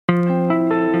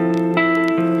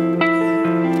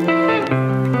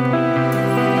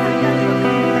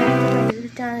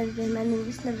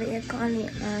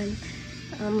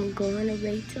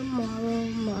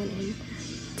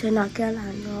North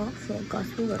Carolina for a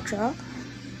gospel workshop,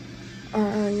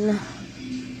 and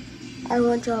I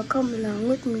want y'all to come along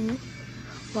with me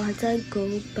once I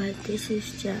go. But this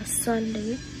is just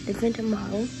Sunday, leaving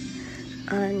tomorrow,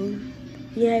 and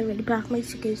yeah, I already packed my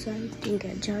suitcase, so I didn't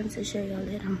get a chance to show y'all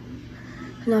it.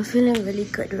 And I'm feeling really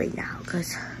good right now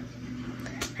because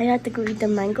I had to go eat the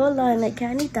mango law and I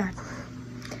can't eat that.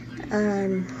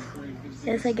 And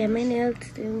yes, I get my nails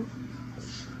too.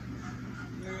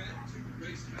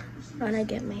 And I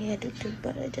get my hair too,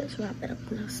 but I just wrap it up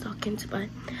in the stockings. But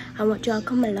I want y'all to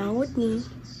come along with me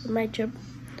for my trip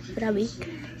for that week.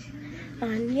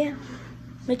 And yeah,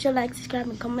 make sure to like, subscribe,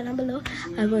 and comment down below.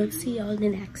 I will see y'all the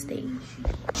next day.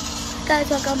 Guys,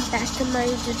 welcome back to my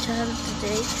YouTube channel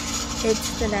today.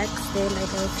 It's the next day,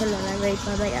 like I was telling you, I'm right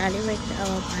by my alley right now.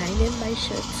 I'm ironing my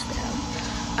shirts now.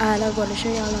 And I'm going to show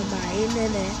y'all I'm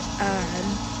ironing it. And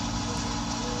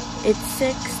it's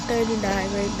 6:39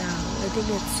 right now. I think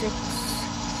it's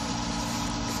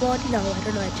 6:40 now. I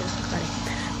don't know, I just got it.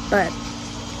 But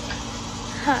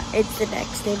it's the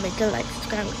next day. Make sure to like,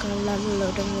 subscribe, comment down below.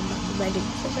 Don't remember my name.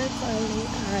 So that's finally.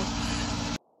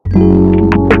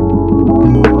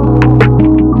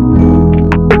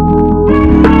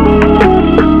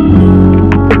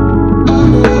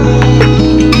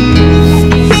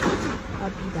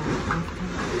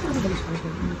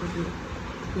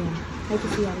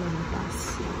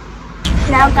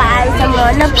 Now guys, I'm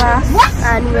on the bus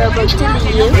and we're about to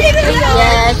leave.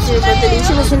 Yes, we're about to leave.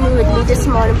 She wasn't with me this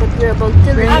morning, but we're about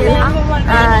to leave.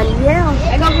 And yeah,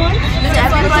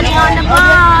 everybody on the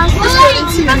bus.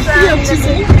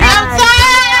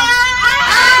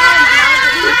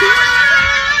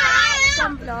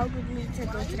 Come vlog with me to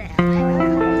go to the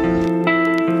airport.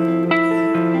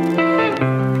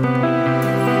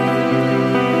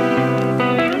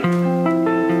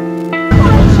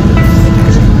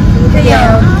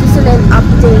 Just a little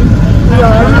update. We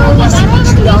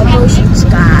almost reached,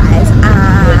 guys,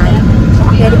 and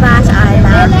we're the past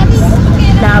islands.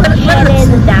 Now we're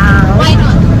heading down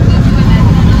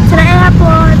to the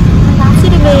airport. See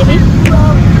the baby?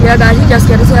 Yeah, guys, we just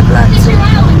get to see a plot.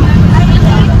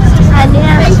 And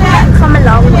yeah, come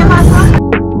along with us.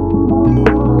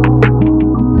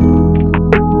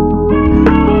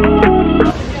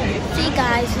 See,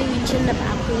 guys, we reached in the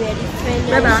back. We're ready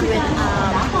finished with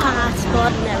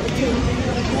passport and everything.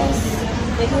 Yes,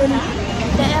 we're going to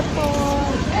the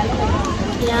airport.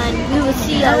 Yeah, and we will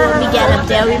see how when we get up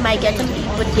there. We might get some eat,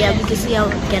 but yeah, we can see how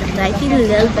we get up there. I feel a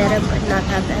little better, but not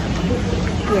that bad.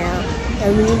 Yeah, I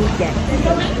really need that.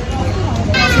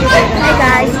 Hi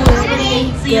guys,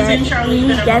 we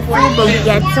get food, but we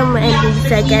get some, and we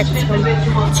get some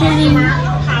chili,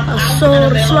 soda,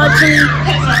 small chili,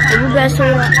 a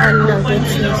soda, and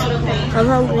nuggets. I'm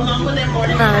hungry,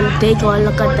 and they go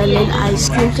look at the little ice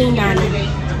cream thing down there.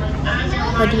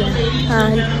 But yeah,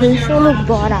 and we finally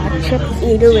bought our trip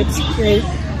either with straight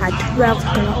at 12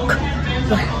 o'clock.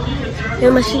 But we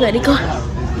must be ready to go.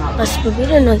 But we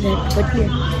don't know that, but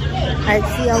yeah, I'll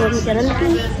see how we get on the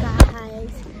plane.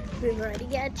 Guys, we've already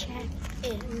got checked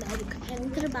in. Now we're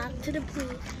heading to the back to the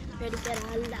plane, ready to get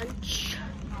our lunch.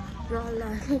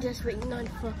 We're just waiting on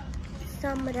for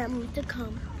some of them to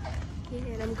come.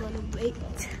 And I'm gonna wait.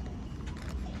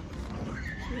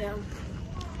 Yeah.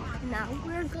 Now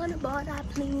we're gonna board our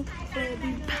plane. We'll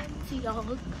be back to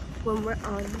y'all when we're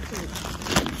on the plane.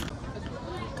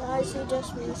 Guys, we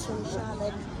just reached in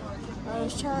Charlotte. I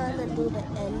was trying to do the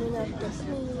ending of the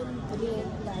plane video,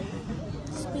 like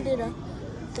speed it up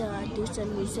to do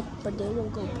some music, but they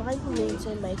won't go by me, and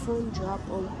so my phone dropped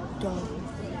on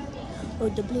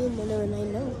the plane window, and I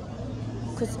know.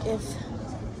 Because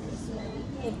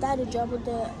if that had dropped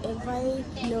there, if I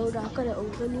know that I could have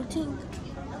opened you think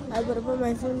I would have put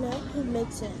my phone there, it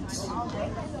makes sense.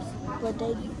 But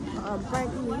they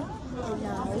pranked me, and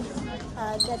now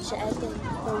I got checked.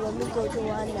 But when we go to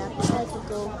one nap, I had to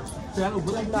go to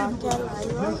North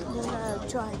Carolina, then I'll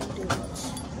try to do it.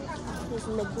 Just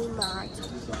make me mad.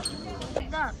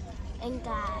 And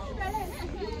guys,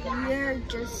 we're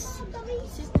just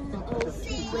sitting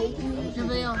waiting.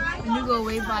 When you go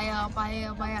away buy a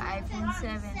iPhone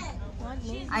 7.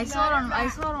 I saw it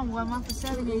on Walmart for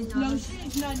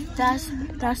 $70.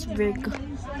 That's big.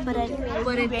 But anyway,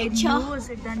 but it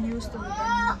done used to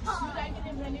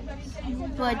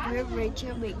But we're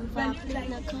Rachel waiting for our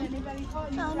plane to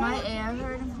come. My air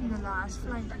heard him from the last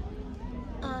flight.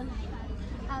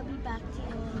 I'll be back to you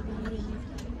when we leave.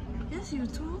 Yes, you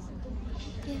too.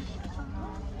 Yeah.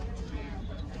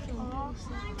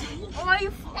 Oh,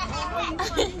 you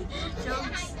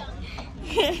jokes.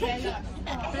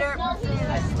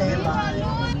 Stay alive.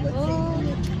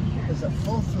 was a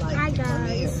full flight. Hi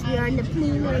guys, we're on the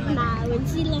plane right now in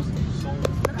Sila. Look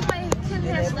at my kid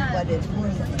hairstyle. But it's more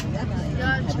than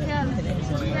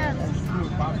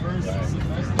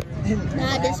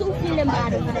Nah, there's so cool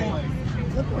about it.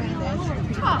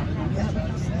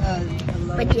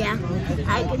 But yeah,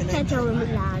 I can catch over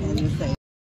Milan.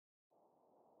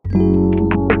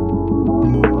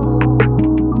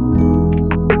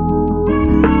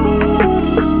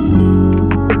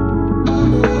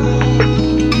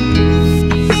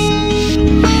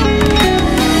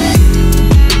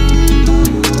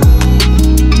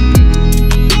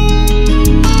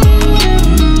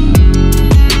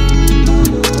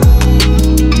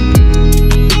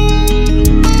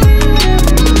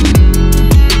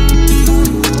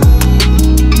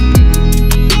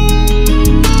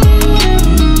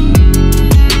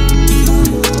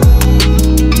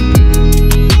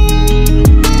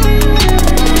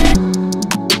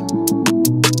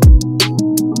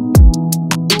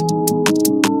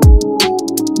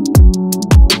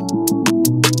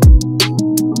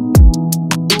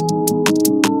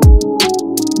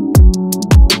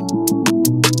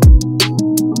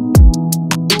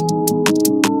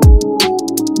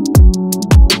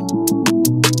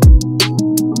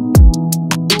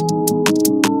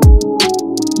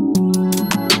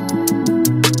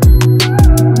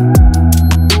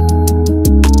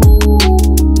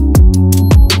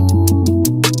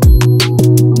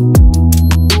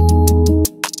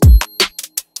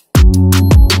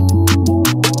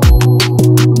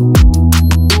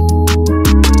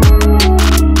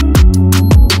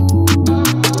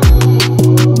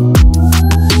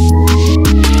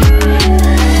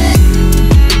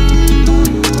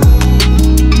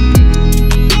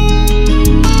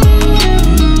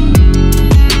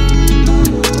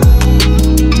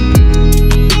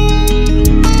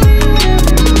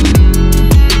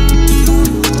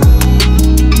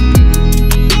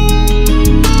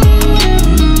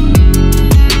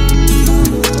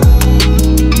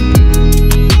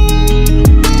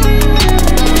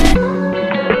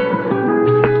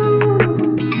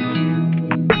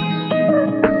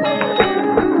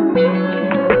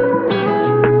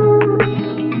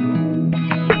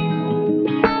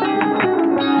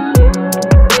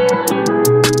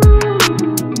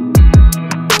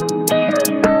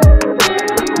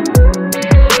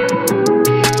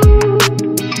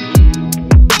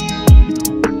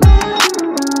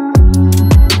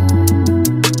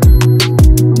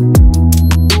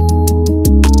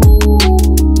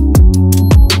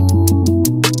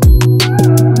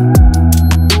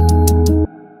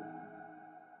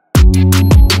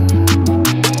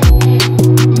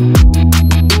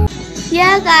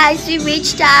 Guys, we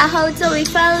reached our hotel. We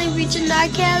finally reached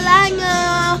North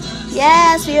Carolina.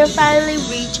 Yes, we are finally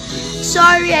reached.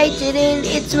 Sorry I didn't.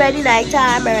 It's already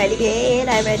nighttime. I'm ready bed.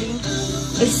 I'm ready.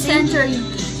 It's center.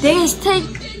 Days take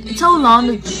so long.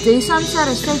 The day sunset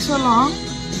is take so long.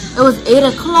 It was 8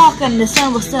 o'clock and the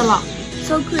sun was still up.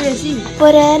 So crazy.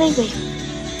 But anyway,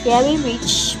 yeah, we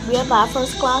reached. We have our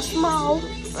first class now.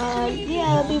 And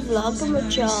yeah, I'll be vlogging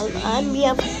with y'all. And we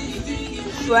have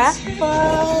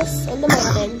breakfast in the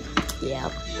morning. Yeah.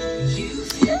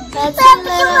 That's it.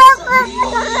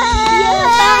 Yeah,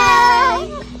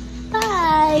 bye.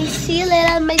 Bye. See you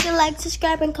later. Make sure to like,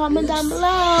 subscribe, and comment down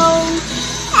below.